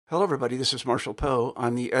Hello, everybody. This is Marshall Poe.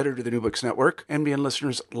 I'm the editor of the New Books Network. NBN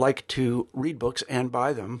listeners like to read books and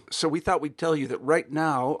buy them. So we thought we'd tell you that right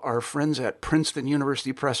now, our friends at Princeton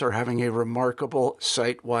University Press are having a remarkable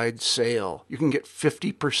site-wide sale. You can get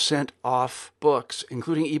 50% off books,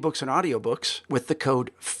 including ebooks and audiobooks, with the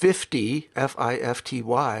code 50,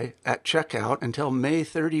 F-I-F-T-Y, at checkout until May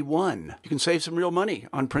 31. You can save some real money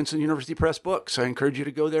on Princeton University Press books. I encourage you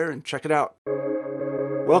to go there and check it out.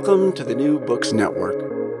 Welcome to the New Books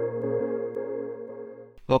Network.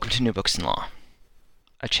 Welcome to New Books in Law,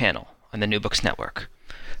 a channel on the New Books Network.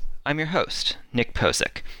 I'm your host, Nick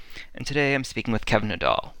Posick, and today I'm speaking with Kevin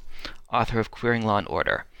Nadal, author of Queering Law and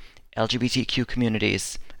Order, LGBTQ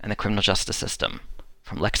Communities and the Criminal Justice System,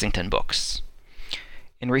 from Lexington Books.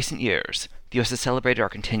 In recent years, the U.S. has celebrated our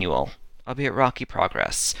continual, albeit rocky,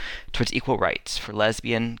 progress towards equal rights for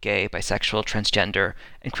lesbian, gay, bisexual, transgender,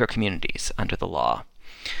 and queer communities under the law.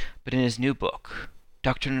 But in his new book,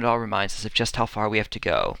 Dr. Nadal reminds us of just how far we have to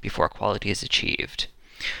go before equality is achieved.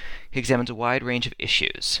 He examines a wide range of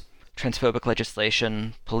issues: transphobic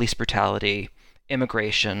legislation, police brutality,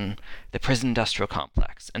 immigration, the prison industrial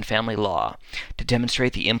complex, and family law, to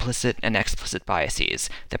demonstrate the implicit and explicit biases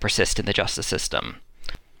that persist in the justice system.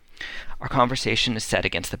 Our conversation is set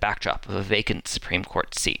against the backdrop of a vacant Supreme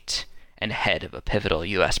Court seat and ahead of a pivotal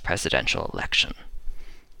U.S. presidential election.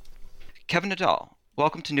 Kevin Nadal,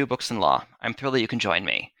 welcome to New Books in Law. I'm thrilled that you can join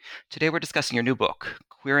me. Today we're discussing your new book,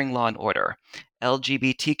 Queering Law and Order,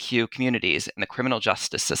 LGBTQ Communities and the Criminal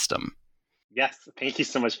Justice System. Yes, thank you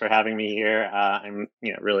so much for having me here. I'm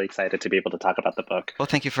really excited to be able to talk about the book. Well,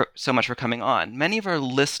 thank you so much for coming on. Many of our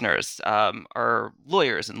listeners are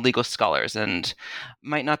lawyers and legal scholars and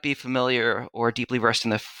might not be familiar or deeply versed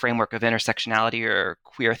in the framework of intersectionality or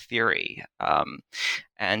queer theory.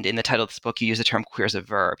 And in the title of this book, you use the term queer as a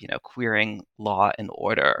verb, queering law and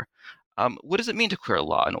order. What does it mean to queer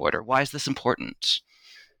law and order? Why is this important?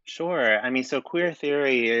 Sure. So queer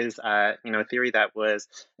theory is, a theory that was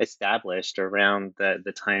established around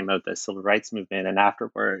the time of the civil rights movement and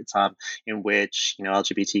afterwards, in which,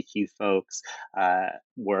 LGBTQ folks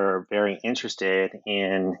were very interested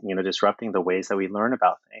in, disrupting the ways that we learn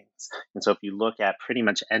about things. And so if you look at pretty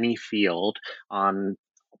much any field,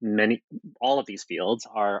 all of these fields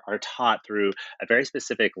are taught through a very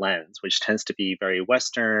specific lens, which tends to be very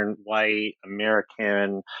Western, white,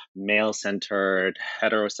 American, male-centered,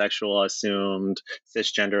 heterosexual assumed,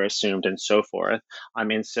 cisgender assumed, and so forth.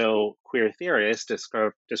 So queer theorists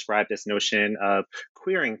describe this notion of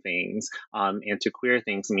queering things, and to queer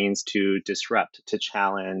things means to disrupt, to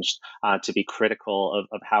challenge, to be critical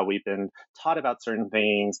of how we've been taught about certain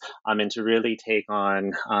things, and to really take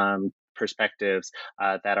on perspectives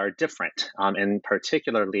that are different, and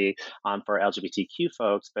particularly for LGBTQ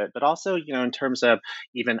folks, but also, in terms of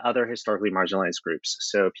even other historically marginalized groups.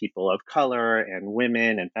 So people of color and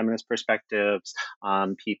women and feminist perspectives,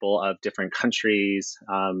 people of different countries,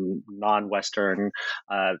 non-Western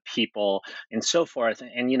people, and so forth.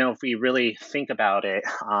 And, if we really think about it,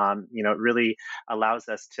 it really allows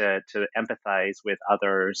us to empathize with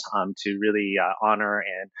others, to really honor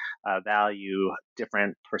and value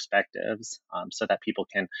different perspectives, so that people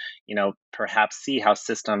can, perhaps see how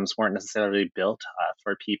systems weren't necessarily built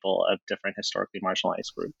for people of different historically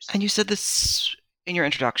marginalized groups. And you said this in your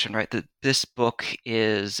introduction, right? That this book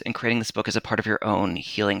and creating this book is a part of your own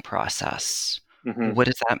healing process. Mm-hmm. What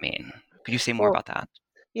does that mean? Could you say more about that?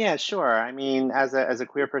 Yeah, sure. As a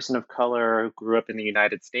queer person of color who grew up in the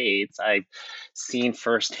United States, I've seen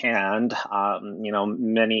firsthand,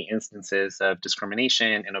 many instances of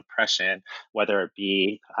discrimination and oppression, whether it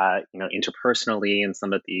be, interpersonally in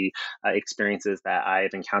some of the experiences that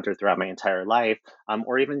I've encountered throughout my entire life,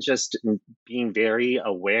 or even just being very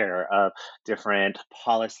aware of different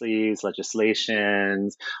policies,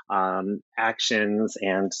 legislations, actions,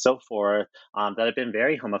 and so forth, that have been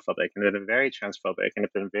very homophobic and have been very transphobic and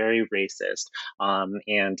have been very racist,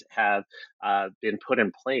 and have been put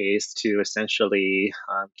in place to essentially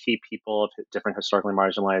keep people of different historically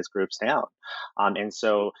marginalized groups down. And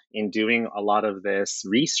so in doing a lot of this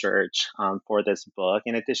research for this book,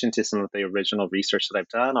 in addition to some of the original research that I've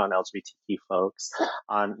done on LGBTQ folks,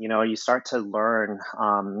 you start to learn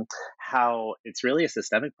how it's really a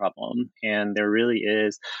systemic problem. And there really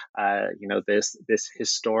is, this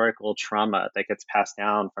historical trauma that gets passed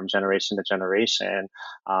down from generation to generation,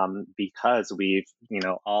 because we've,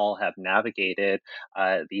 all have navigated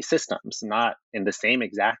these systems, not in the same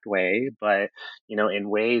exact way, but, in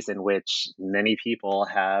ways in which many people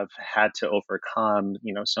have had to overcome,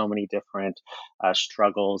 so many different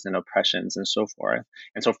struggles and oppressions and so forth.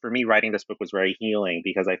 And so for me, writing this book was very healing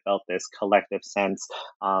because I felt this collective sense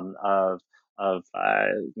of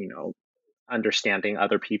you know, understanding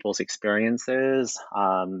other people's experiences,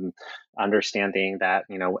 understanding that,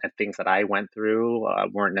 you know, things that I went through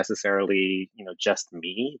weren't necessarily, you know, just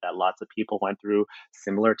me, that lots of people went through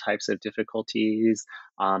similar types of difficulties,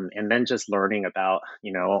 and then just learning about,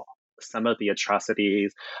 you know, some of the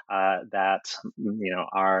atrocities that, you know,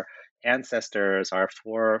 our ancestors, our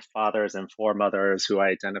forefathers and foremothers who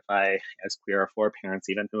identify as queer, or foreparents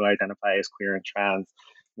even who identify as queer and trans,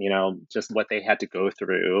 you know, just what they had to go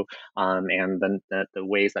through, and then the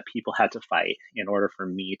ways that people had to fight in order for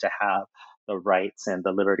me to have the rights and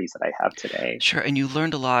the liberties that I have today. Sure, and you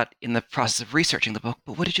learned a lot in the process of researching the book,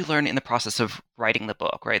 but what did you learn in the process of writing the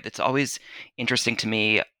book, right? It's always interesting to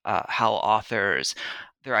me how authors,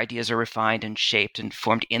 their ideas are refined and shaped and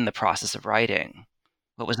formed in the process of writing.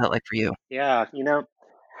 What was that like for you? Yeah, you know,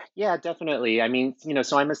 yeah, definitely. I mean, you know,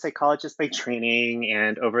 so I'm a psychologist by training,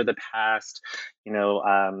 and over the past, you know,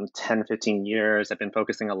 10, 15 years, I've been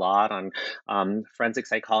focusing a lot on forensic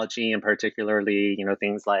psychology, and particularly, you know,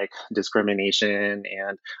 things like discrimination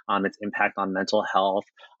and its impact on mental health.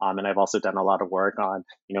 And I've also done a lot of work on,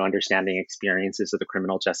 you know, understanding experiences of the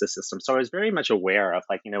criminal justice system. So I was very much aware of,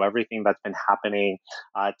 like, you know, everything that's been happening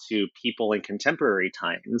to people in contemporary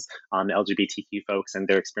times, LGBTQ folks and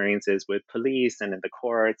their experiences with police and in the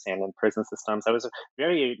courts and in prison systems. I was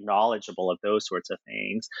very knowledgeable of those sorts of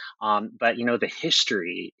things. But, you know, the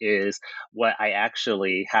history is what I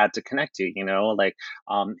actually had to connect to, you know, like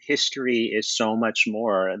history is so much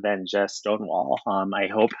more than just Stonewall. I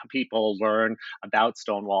hope people learn about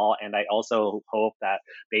Stonewall, and I also hope that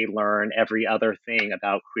they learn every other thing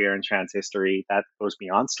about queer and trans history that goes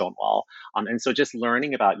beyond Stonewall. And so just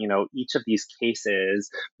learning about, you know, each of these cases,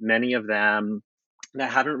 many of them that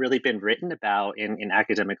haven't really been written about in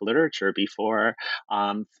academic literature before,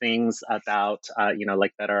 things about, you know,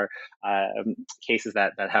 like that are cases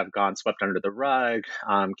that have gone swept under the rug,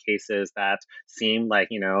 cases that seem like,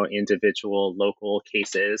 you know, individual local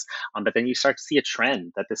cases, but then you start to see a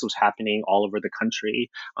trend that this was happening all over the country.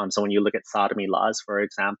 So when you look at sodomy laws, for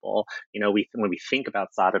example, you know, when we think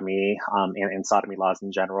about sodomy, and sodomy laws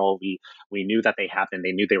in general, we knew that they happened,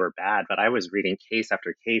 they knew they were bad, but I was reading case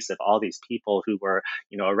after case of all these people who were,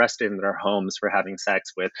 you know, arrested in their homes for having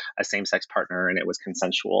sex with a same-sex partner, and it was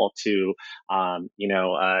consensual, to, you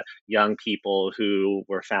know, young people who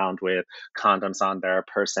were found with condoms on their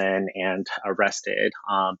person and arrested,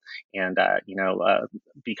 and you know,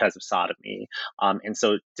 because of sodomy. And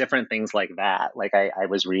so different things like that, like I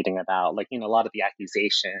was reading about, like, you know, a lot of the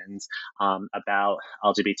accusations about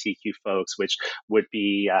LGBTQ folks, which would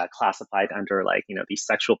be classified under, like, you know, these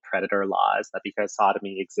sexual predator laws, that because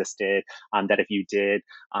sodomy existed, that if you did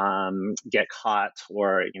get caught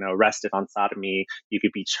or, you know, arrested on sodomy, you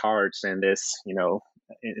could be charged in this, you know,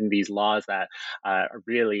 in these laws that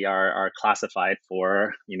really are classified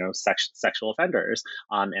for, you know, sexual offenders,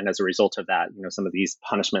 and as a result of that, you know, some of these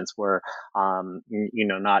punishments were, you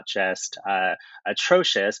know, not just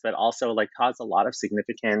atrocious, but also like caused a lot of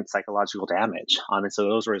significant psychological damage. And so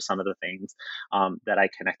those were some of the things that I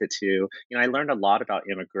connected to. You know, I learned a lot about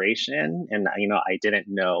immigration, and, you know, I didn't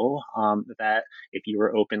know that if you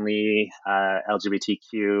were openly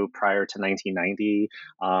LGBTQ prior to 1990,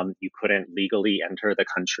 you couldn't legally enter the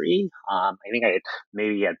country. I think I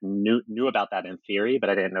maybe knew about that in theory, but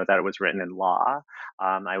I didn't know that it was written in law.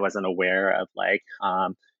 I wasn't aware of, like,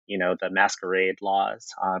 you know, the masquerade laws,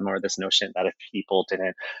 or this notion that if people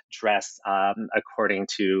didn't dress according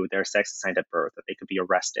to their sex assigned at birth, that they could be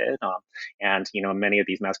arrested. And, you know, many of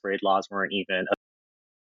these masquerade laws weren't even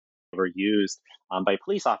were used by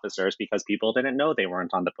police officers because people didn't know they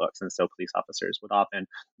weren't on the books. And so police officers would often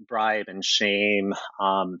bribe and shame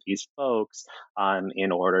these folks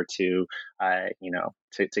in order to, you know,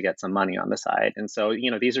 to get some money on the side. And so,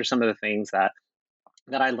 you know, these are some of the things that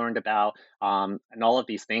I learned about, and all of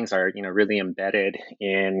these things are, you know, really embedded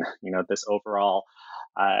in, you know,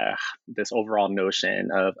 uh, this overall notion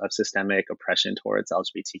of systemic oppression towards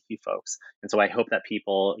LGBTQ folks. And so I hope that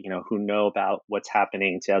people, you know, who know about what's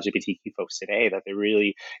happening to LGBTQ folks today, that they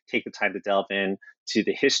really take the time to delve in to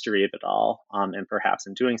the history of it all, and perhaps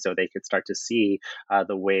in doing so, they could start to see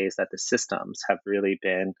the ways that the systems have really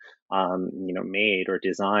been, you know, made or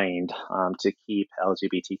designed to keep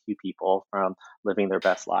LGBTQ people from living their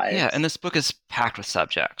best Yeah, lives. and this book is packed with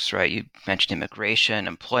subjects, right? You mentioned immigration,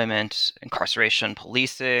 employment, incarceration,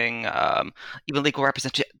 policing, even legal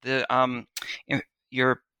representation.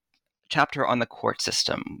 Your chapter on the court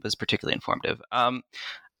system was particularly informative.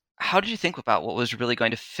 How did you think about what was really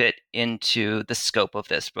going to fit into the scope of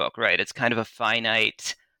this book, right? It's kind of a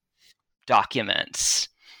finite document.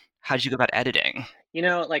 How did you go about editing?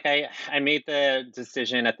 Like I made the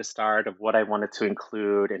decision at the start of what I wanted to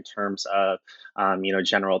include in terms of,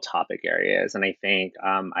 general topic areas. And I think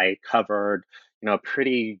I covered, a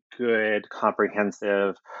pretty good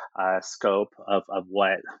comprehensive scope of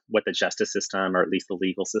what the justice system, or at least the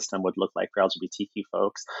legal system, would look like for LGBTQ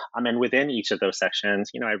folks. And within each of those sections,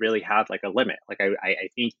 I really have like a limit. Like I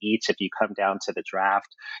think each, if you come down to the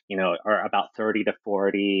draft, are about 30 to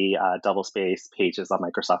 40 double space pages on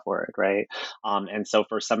Microsoft Word, right? And so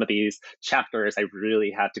for some of these chapters, I really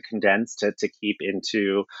had to condense to keep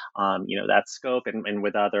into, that scope. And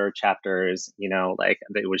with other chapters, like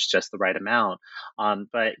it was just the right amount.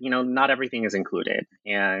 But, not everything is included.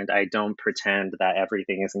 And I don't pretend that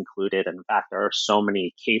everything is included. In fact, there are so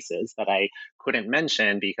many cases that I couldn't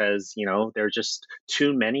mention because, there are just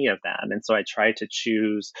too many of them. And so I tried to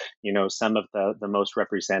choose, some of the most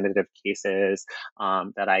representative cases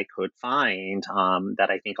that I could find that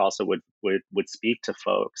I think also would speak to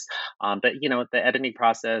folks. But the editing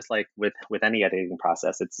process, like with any editing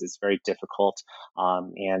process, it's very difficult,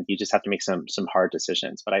 and you just have to make some hard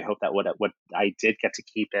decisions. But I hope that what I did get to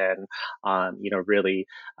keep in, really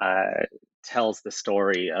tells the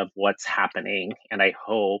story of what's happening. And I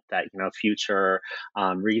hope that future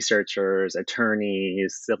researchers,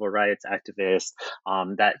 attorneys, civil rights activists,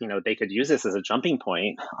 that they could use this as a jumping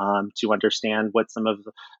point to understand what some of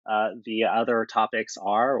the other topics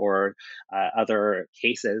are, or other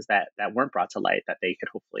cases that weren't brought to light, that they could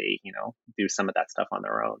hopefully do some of that stuff on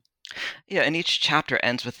their own. Yeah, and each chapter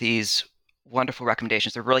ends with these wonderful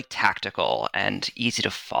recommendations. They're really tactical and easy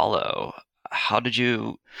to follow. How did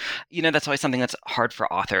you, that's always something that's hard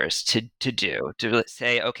for authors to do, to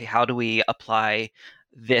say, okay, how do we apply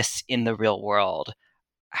this in the real world?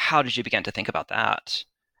 How did you begin to think about that?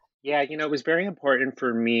 Yeah, it was very important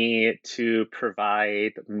for me to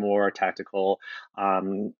provide more tactical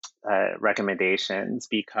recommendations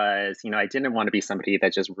because, I didn't want to be somebody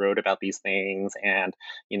that just wrote about these things and,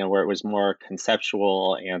 where it was more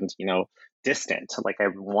conceptual and, distant. Like I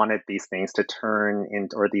wanted these things to turn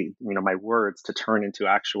into, or my words to turn into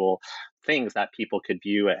actual things that people could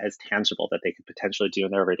view as tangible, that they could potentially do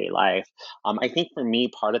in their everyday life. I think for me,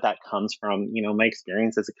 part of that comes from, my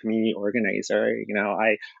experience as a community organizer.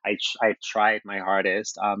 I've tried my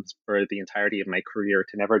hardest for the entirety of my career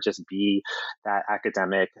to never just be that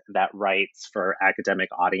academic that writes for academic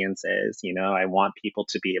audiences. I want people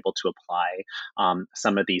to be able to apply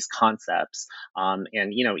some of these concepts. And,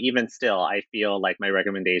 even still, I feel like my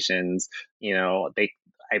recommendations,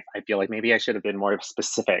 I feel like maybe I should have been more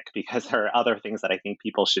specific because there are other things that I think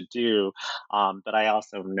people should do. But I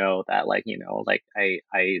also know that, I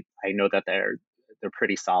know that they're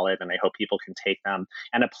pretty solid, and I hope people can take them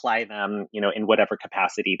and apply them, in whatever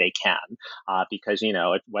capacity they can. Because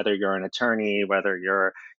whether you're an attorney, whether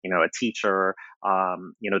you're a teacher,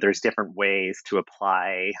 there's different ways to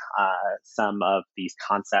apply some of these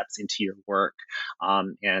concepts into your work.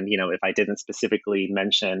 And if I didn't specifically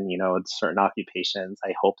mention certain occupations,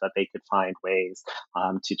 I hope that they could find ways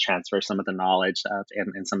to transfer some of the knowledge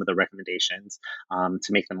and some of the recommendations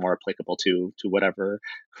to make them more applicable to whatever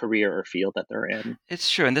career or field that they're in.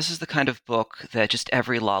 It's true, and this is the kind of book that just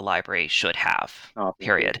every law library should have, Oh, thank you.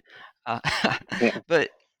 period. Uh, Yeah. but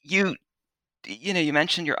you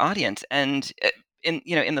mentioned your audience, and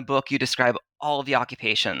in the book you describe all of the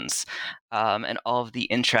occupations and all of the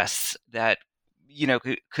interests that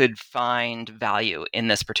could find value in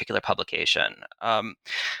this particular publication.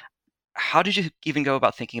 How did you even go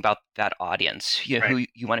about thinking about that audience? Right. Who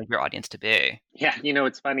you wanted your audience to be? Yeah,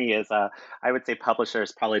 what's funny is I would say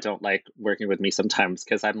publishers probably don't like working with me sometimes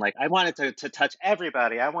because I'm like, I want it to touch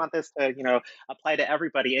everybody. I want this to, apply to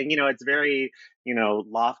everybody. And, it's very,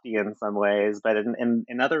 lofty in some ways, but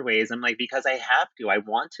in other ways, I'm like, because I have to, I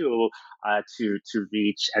want to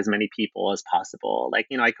reach as many people as possible. Like,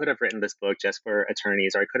 I could have written this book just for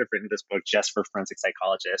attorneys, or I could have written this book just for forensic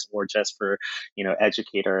psychologists, or just for,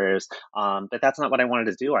 educators. But that's not what I wanted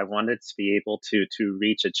to do. I wanted to be able to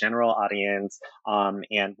reach a general audience.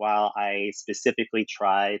 And while I specifically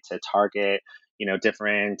try to target,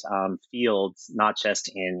 different fields, not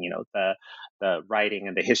just in, the writing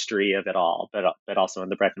and the history of it all, but also in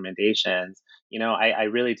the recommendations, I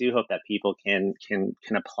really do hope that people can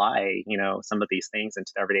apply, some of these things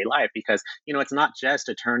into their everyday life, because, it's not just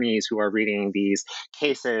attorneys who are reading these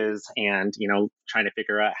cases and, trying to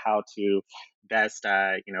figure out how to best,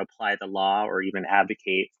 apply the law or even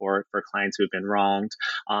advocate for clients who have been wronged.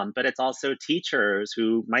 But it's also teachers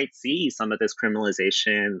who might see some of this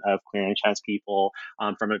criminalization of queer and trans people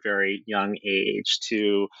from a very young age,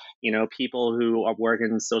 to people who are work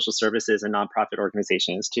in social services and nonprofit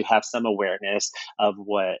organizations, to have some awareness of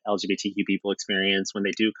what LGBTQ people experience when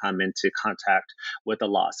they do come into contact with the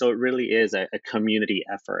law. So it really is a community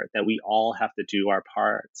effort that we all have to do our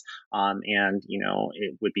parts. And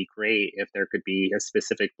it would be great if there could be a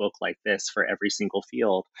specific book like this for every single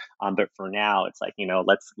field. But for now, it's like,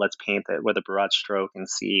 let's paint it with a broad stroke and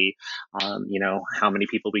see, how many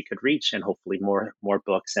people we could reach, and hopefully more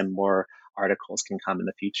books and more articles can come in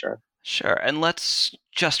the future. Sure. And let's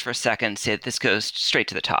just for a second say that this goes straight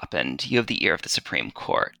to the top, and you have the ear of the Supreme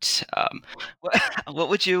Court. What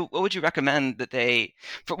would you recommend that they?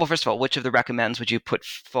 Well, first of all, which of the recommends would you put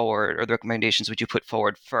forward, or the recommendations would you put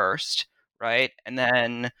forward first, right? And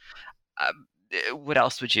then, what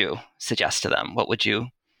else would you suggest to them? What would you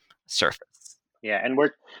surface? Yeah, and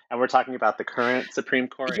we're talking about the current Supreme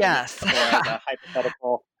Court, Yes. or as a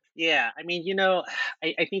hypothetical. Yeah, I mean,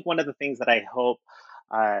 I think one of the things that I hope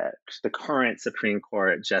the current Supreme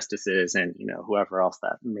Court justices, and whoever else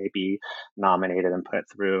that may be nominated and put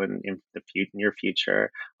through in the near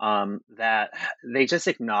future, that they just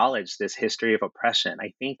acknowledge this history of oppression.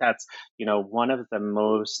 I think that's one of the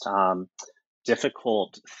most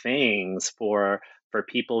difficult things for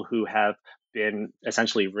people who have been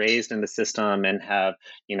essentially raised in the system and have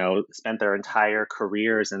spent their entire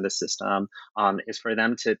careers in the system, is for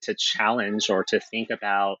them to challenge or to think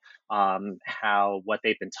about how what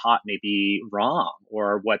they've been taught may be wrong,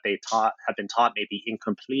 or what they have been taught may be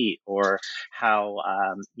incomplete, or how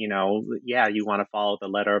you want to follow the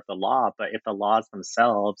letter of the law, but if the laws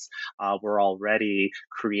themselves were already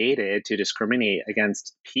created to discriminate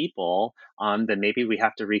against people, then maybe we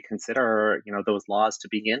have to reconsider those laws to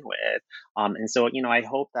begin with. And so, I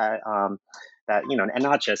hope that and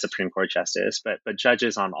not just Supreme Court justice, but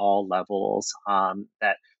judges on all levels,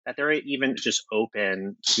 that they're even just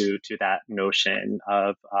open to that notion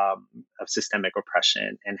of systemic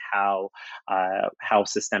oppression, and how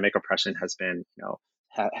systemic oppression has been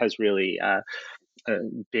has really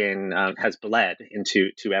been has bled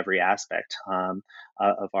into every aspect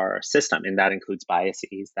of our system, and that includes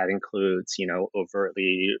biases, that includes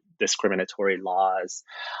overtly discriminatory laws.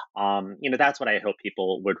 That's what I hope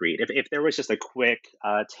people would read. If there was just a quick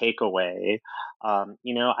takeaway,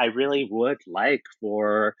 I really would like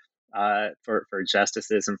for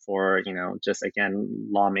justices, and for just again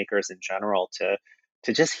lawmakers in general,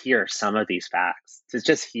 to just hear some of these facts, to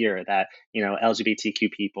just hear that LGBTQ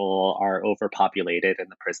people are overpopulated in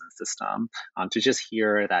the prison system, to just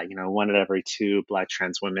hear that one out of every two Black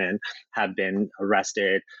trans women have been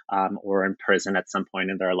arrested or in prison at some point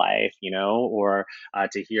in their life, or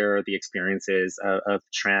to hear the experiences of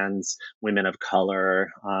trans women of color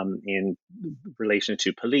in relation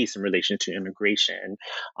to police, in relation to immigration,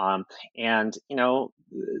 and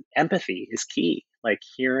empathy is key. Like,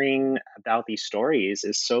 hearing about these stories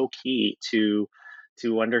is so key to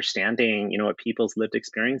understanding what people's lived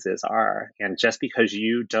experiences are. And just because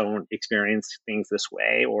you don't experience things this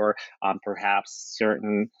way, or perhaps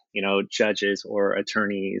certain judges or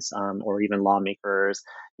attorneys, or even lawmakers,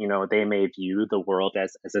 they may view the world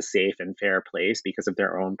as a safe and fair place because of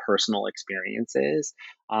their own personal experiences,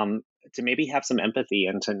 to maybe have some empathy,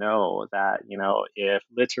 and to know that if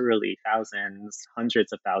literally thousands,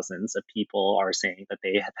 hundreds of thousands of people are saying that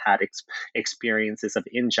they have had experiences of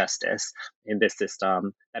injustice in this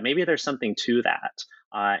system, that maybe there's something to that.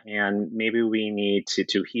 And maybe we need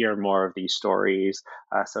to hear more of these stories,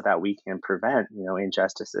 so that we can prevent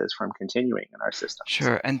injustices from continuing in our system.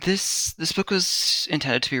 Sure. And this book was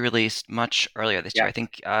intended to be released much earlier this year. I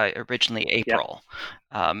think originally April.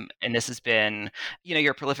 And this has been,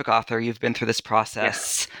 you're a prolific author. You've been through this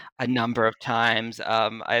process a number of times.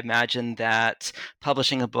 I imagine that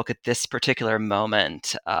publishing a book at this particular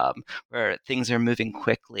moment, where things are moving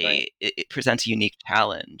quickly, it presents a unique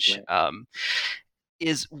challenge.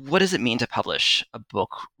 What does it mean to publish a book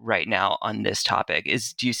right now on this topic?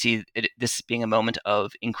 Do you see this being a moment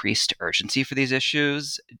of increased urgency for these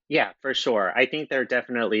issues? Yeah, for sure. I think there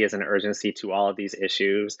definitely is an urgency to all of these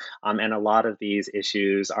issues. And a lot of these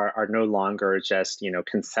issues are no longer just,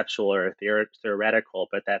 conceptual or theoretical,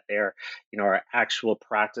 but that they're, are actual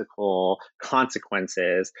practical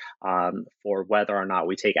consequences for whether or not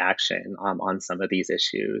we take action on some of these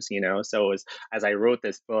issues. So as I wrote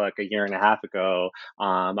this book a year and a half ago,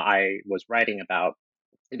 I was writing about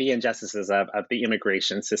the injustices of the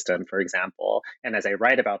immigration system, for example. And as I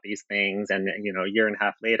write about these things, and a year and a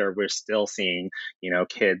half later, we're still seeing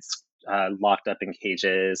kids locked up in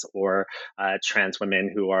cages, or trans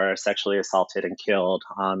women who are sexually assaulted and killed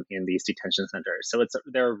in these detention centers. So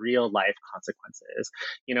there are real life consequences.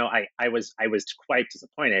 I was quite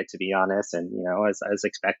disappointed, to be honest, and as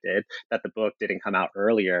expected, that the book didn't come out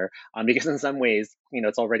earlier, because in some ways,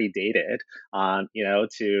 it's already dated.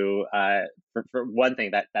 To for one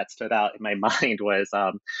thing that stood out in my mind was,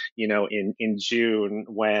 in June,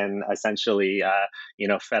 when essentially,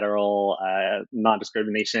 federal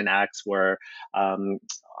non-discrimination acts were,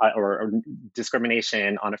 or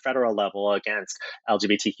discrimination on a federal level against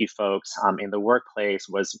LGBTQ folks in the workplace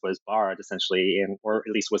was barred, essentially, or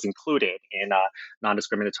at least was included in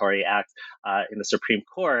non-discriminatory acts in the Supreme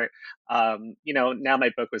Court. Now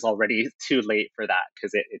my book was already too late for that,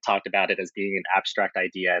 because it talked about it as being an abstract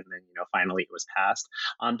idea, and then finally it was passed.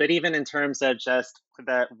 But even in terms of just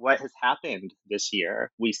what has happened this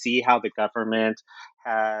year, we see how the government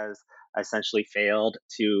has essentially failed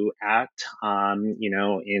to act,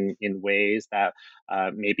 in ways that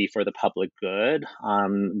may be for the public good.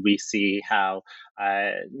 We see how,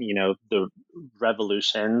 the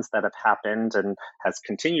revolutions that have happened and has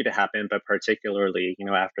continued to happen, but particularly,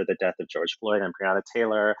 after the death of George Floyd and Breonna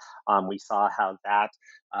Taylor, we saw how that,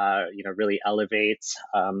 really elevates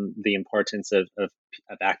the importance of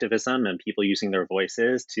activism and people using their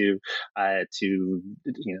voices to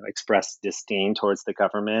express disdain towards the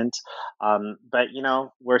government. But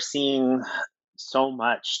we're seeing so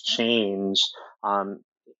much change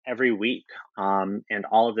every week, and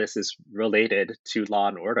all of this is related to law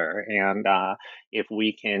and order. And if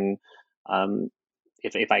we can,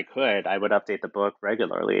 if I could, I would update the book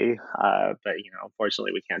regularly. But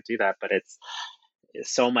unfortunately, we can't do that. But it's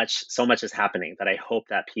so much is happening that I hope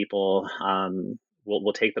that people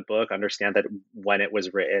will take the book, understand that when it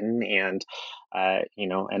was written, and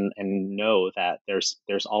and know that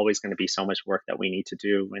there's always going to be so much work that we need to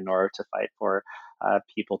do in order to fight for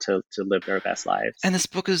people to live their best lives. And this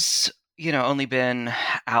book is only been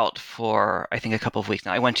out for, I think, a couple of weeks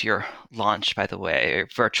now. I went to your launch, by the way,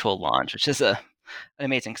 virtual launch, which is an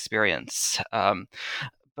amazing experience.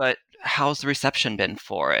 But how's the reception been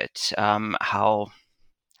for it?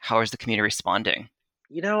 How is the community responding?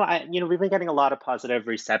 We've been getting a lot of positive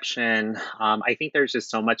reception. I think there's just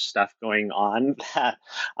so much stuff going on that,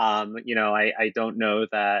 I don't know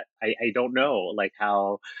that I don't know, like,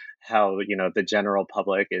 how the general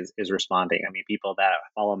public is responding. I mean, people that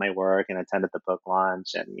follow my work and attended the book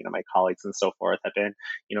launch, and my colleagues and so forth, have been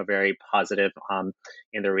very positive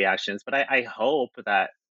in their reactions. But I hope that,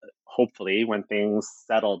 hopefully, when things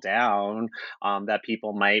settle down, that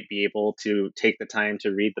people might be able to take the time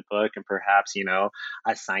to read the book, and perhaps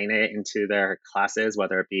assign it into their classes,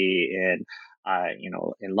 whether it be in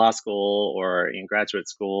in law school or in graduate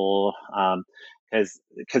school,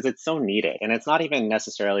 because it's so needed. And it's not even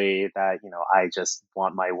necessarily that I just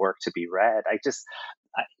want my work to be read.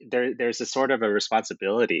 There's a sort of a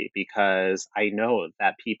responsibility, because I know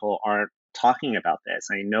that people aren't talking about this.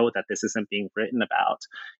 I know that this isn't being written about.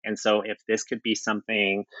 And so if this could be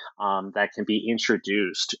something that can be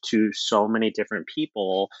introduced to so many different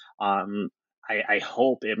people, I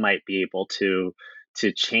hope it might be able to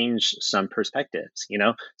change some perspectives.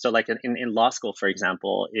 So, like, in law school, for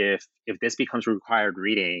example, if this becomes required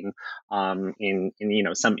reading in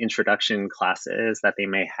some introduction classes that they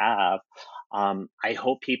may have, I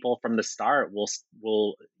hope people from the start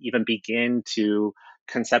will even begin to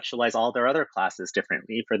conceptualize all their other classes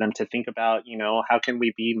differently, for them to think about, how can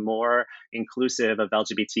we be more inclusive of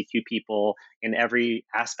LGBTQ people in every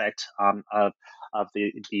aspect of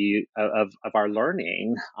our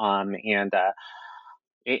learning.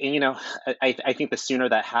 I think the sooner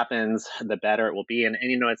that happens, the better it will be. And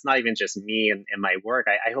it's not even just me and my work.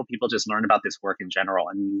 I hope people just learn about this work in general,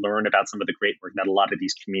 and learn about some of the great work that a lot of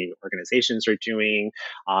these community organizations are doing,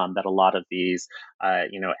 that a lot of these,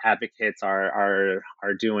 advocates are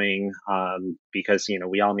doing, because,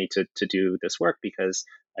 we all need to do this work, because,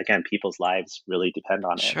 again, people's lives really depend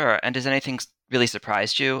on it. Sure. And does anything really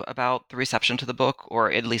surprised you about the reception to the book, or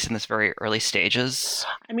at least in this very early stages?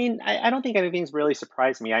 I mean, I don't think anything's really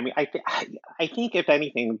surprised me. I mean, I think, if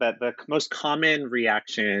anything, that the most common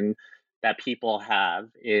reaction that people have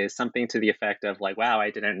is something to the effect of, like, wow,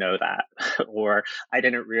 I didn't know that, or I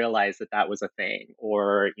didn't realize that that was a thing,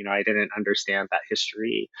 or, I didn't understand that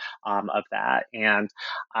history of that. And,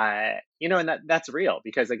 and that's real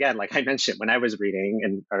because again, like I mentioned, when I was reading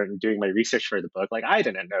and or doing my research for the book, like I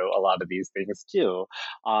didn't know a lot of these things too.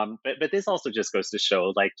 But this also just goes to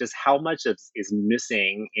show like just how much is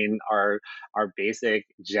missing in our basic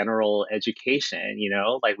general education.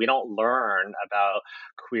 Like we don't learn about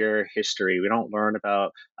queer history, we don't learn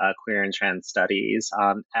about queer and trans studies.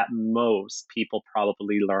 At most, people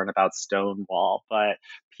probably learn about Stonewall, but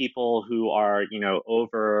people who are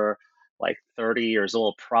over like 30 years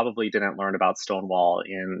old probably didn't learn about Stonewall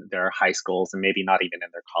in their high schools and maybe not even in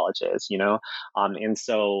their colleges. And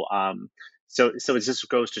so it just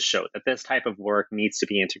goes to show that this type of work needs to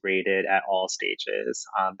be integrated at all stages,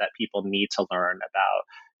 that people need to learn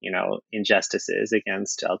about injustices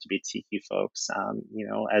against LGBTQ folks,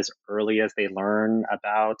 as early as they learn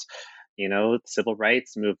about civil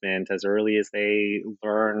rights movement, as early as they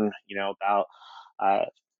learn about uh,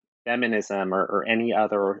 feminism or any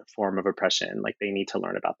other form of oppression. Like they need to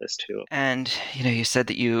learn about this too. And you said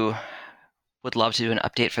that you would love to do an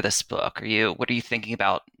update for this book. What are you thinking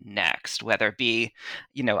about next? Whether it be,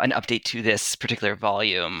 an update to this particular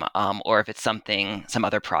volume, or if it's some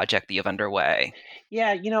other project that you have underway.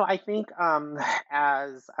 Yeah, I think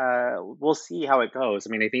as we'll see how it goes.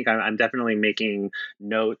 I mean, I think I'm definitely making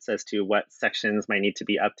notes as to what sections might need to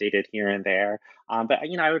be updated here and there. But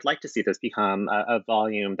I would like to see this become a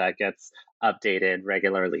volume that gets updated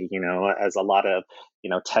regularly. As a lot of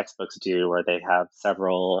textbooks do, where they have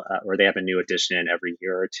several, or they have a new edition every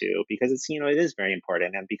year or two, because it's it is very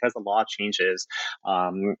important, and because the law changes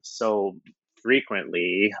so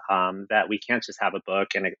frequently, that we can't just have a book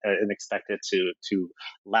and expect it to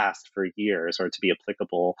last for years or to be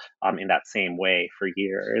applicable in that same way for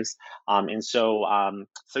years. And so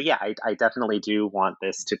yeah, I definitely do want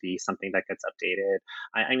this to be something that gets updated.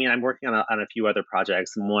 I mean, I'm working on a few other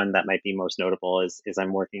projects. One that might be most notable is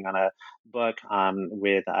I'm working on a book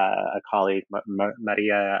with a colleague,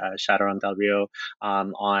 Maria Sharon Del Rio,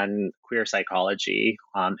 on queer psychology.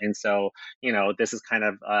 And so this is kind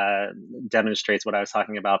of demonstrates what I was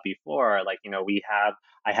talking about before. Like,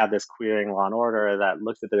 I have this queering law and order that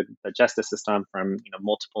looks at the justice system from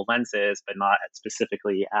multiple lenses, but not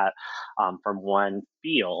specifically at from one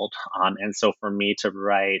field. And so for me to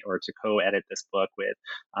write or to co-edit this book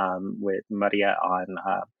with Maria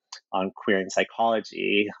on queering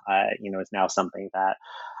psychology, is now something that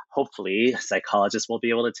hopefully psychologists will be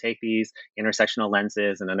able to take these intersectional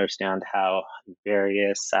lenses and understand how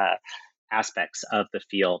various aspects of the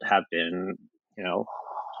field have been,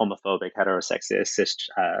 homophobic, heterosexist,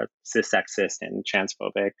 cissexist, and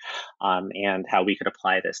transphobic, and how we could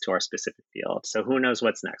apply this to our specific field. So who knows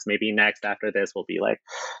what's next? Maybe next after this will be like,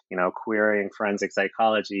 queering forensic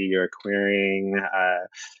psychology or queering,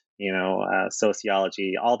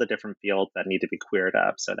 sociology, all the different fields that need to be queered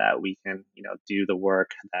up so that we can, do the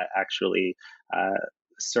work that actually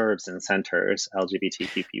serves and centers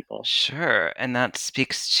LGBTQ people. Sure. And that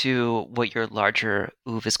speaks to what your larger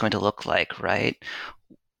OOV is going to look like, right?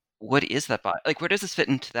 What is that body? Like, where does this fit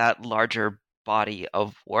into that larger body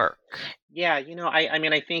of work? Yeah, I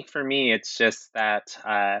mean, I think for me, it's just that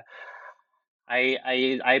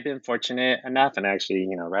I've been fortunate enough, and I actually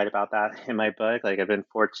write about that in my book. Like I've been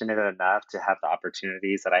fortunate enough to have the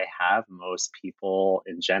opportunities that I have. Most people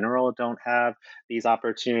in general don't have these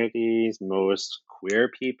opportunities. Most queer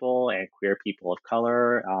people and queer people of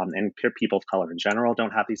color, and queer people of color in general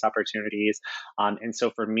don't have these opportunities. And so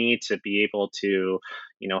for me to be able to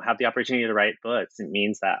have the opportunity to write books, it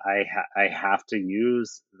means that I have to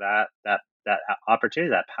use that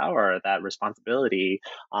opportunity, that power, that responsibility,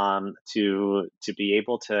 to be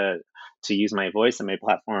able to use my voice and my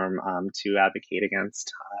platform to advocate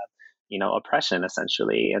against oppression,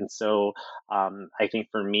 essentially. And so I think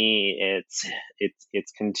for me,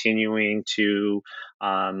 it's continuing to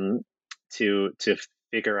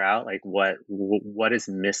figure out like what is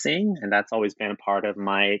missing, and that's always been a part of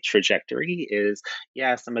my trajectory. Is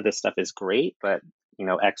yeah, some of this stuff is great, but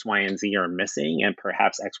X, Y, and Z are missing, and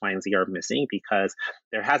perhaps X, Y, and Z are missing because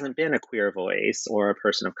there hasn't been a queer voice or a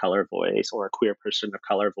person of color voice or a queer person of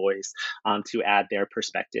color voice to add their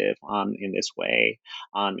perspective in this way.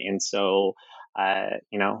 And so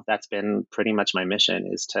that's been pretty much my mission,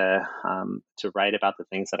 is to write about the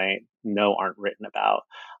things that I know aren't written about,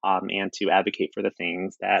 and to advocate for the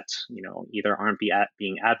things that either aren't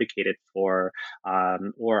being advocated for,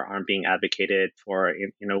 or aren't being advocated for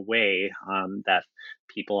in a way that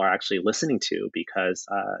people are actually listening to, because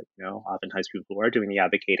oftentimes people who are doing the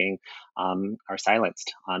advocating are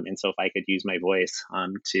silenced. And so if I could use my voice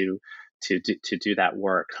to do that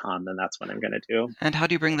work, then that's what I'm going to do. And how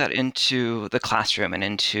do you bring that into the classroom and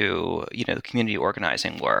into the community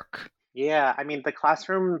organizing work? Yeah, I mean, the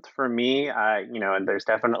classroom for me, and there's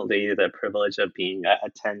definitely the privilege of being a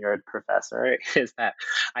tenured professor, is that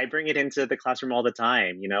I bring it into the classroom all the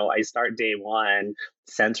time. I start day one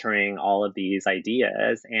centering all of these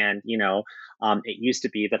ideas. And, it used to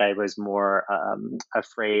be that I was more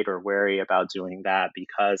afraid or wary about doing that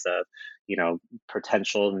because of,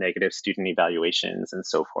 potential negative student evaluations and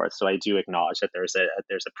so forth. So I do acknowledge that there's a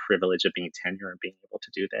privilege of being tenured and being able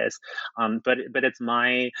to do this. But it's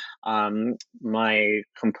my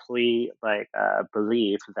complete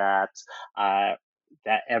belief that uh,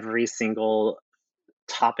 that every single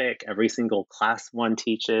topic, every single class one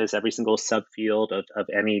teaches, every single subfield of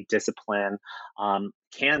any discipline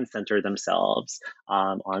can center themselves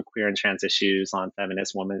on queer and trans issues, on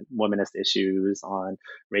feminist, womanist issues, on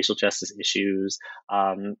racial justice issues,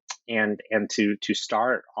 and to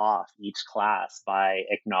start off each class by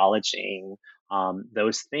acknowledging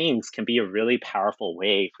those things can be a really powerful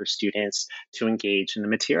way for students to engage in the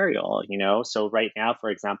material. So right now, for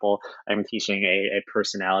example, I'm teaching a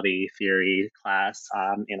personality theory class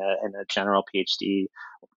in a general PhD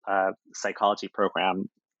psychology program,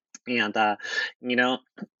 and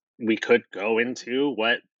we could go into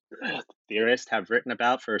what theorists have written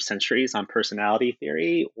about for centuries on personality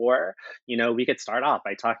theory, or we could start off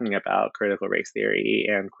by talking about critical race theory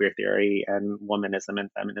and queer theory and womanism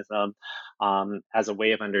and feminism as a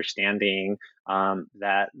way of understanding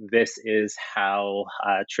that this is how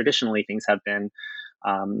traditionally things have been,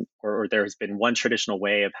 or there's been one traditional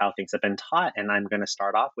way of how things have been taught, and I'm going to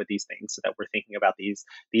start off with these things so that we're thinking about these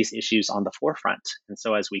issues on the forefront. And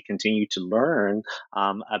so as we continue to learn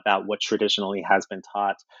about what traditionally has been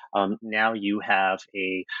taught, now you have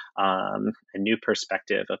a new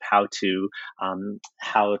perspective of how to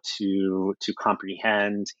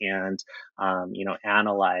comprehend and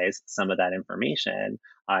analyze some of that information.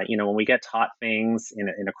 When we get taught things in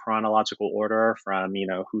a chronological order from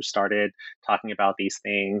who started talking about these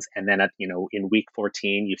things, and then in week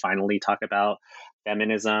 14 you finally talk about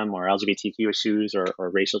feminism or LGBTQ issues or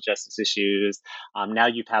racial justice issues. Now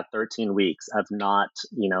you've had 13 weeks of not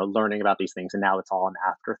learning about these things, and now it's all an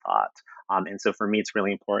afterthought. And so for me, it's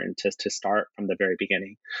really important to start from the very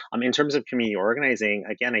beginning. In terms of community organizing,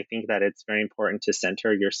 again, I think that it's very important to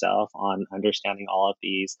center yourself on understanding all of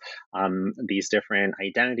these different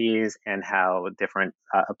identities and how different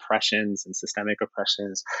oppressions and systemic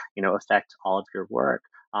oppressions, affect all of your work.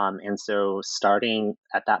 And so starting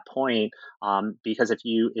at that point, because if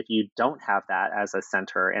you don't have that as a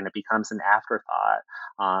center and it becomes an afterthought,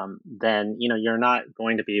 then you're not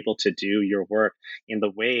going to be able to do your work in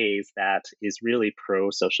the ways that is really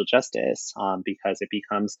pro social justice, because it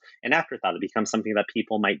becomes an afterthought. It becomes something that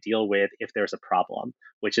people might deal with if there's a problem,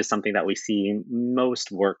 which is something that we see most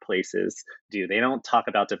workplaces do. They don't talk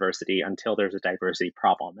about diversity until there's a diversity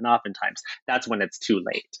problem, and oftentimes that's when it's too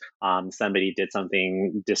late. Somebody did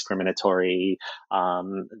something discriminatory.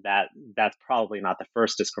 That's probably not the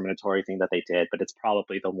first discriminatory thing that they did, but it's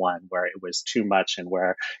probably the one where it was too much and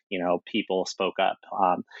where people spoke up.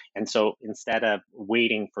 And so instead of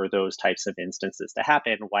waiting for those types of instances to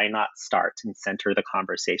happen, why not start and center the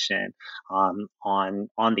conversation on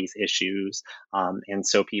these issues, and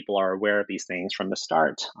so people are aware of these things from the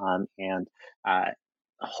start, and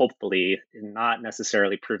hopefully not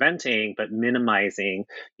necessarily preventing, but minimizing,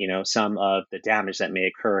 some of the damage that may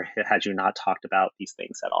occur had you not talked about these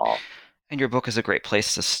things at all. And your book is a great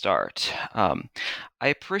place to start. I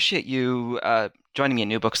appreciate you joining me in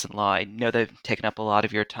New Books in Law. I know they've taken up a lot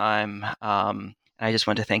of your time. And I just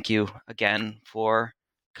want to thank you again for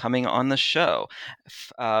coming on the show.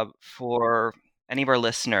 For any of our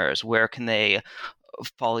listeners, where can they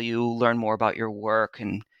follow you, learn more about your work,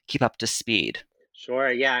 and keep up to speed?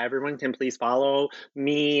 Sure. Yeah. Everyone can please follow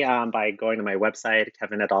me by going to my website,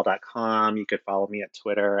 kevinnadal.com. You could follow me at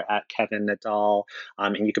Twitter at Kevin Nadal.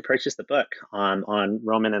 And you could purchase the book on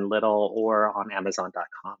Rowman and Little or on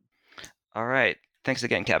Amazon.com. All right. Thanks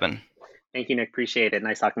again, Kevin. Thank you, Nick. Appreciate it.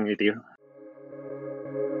 Nice talking with you.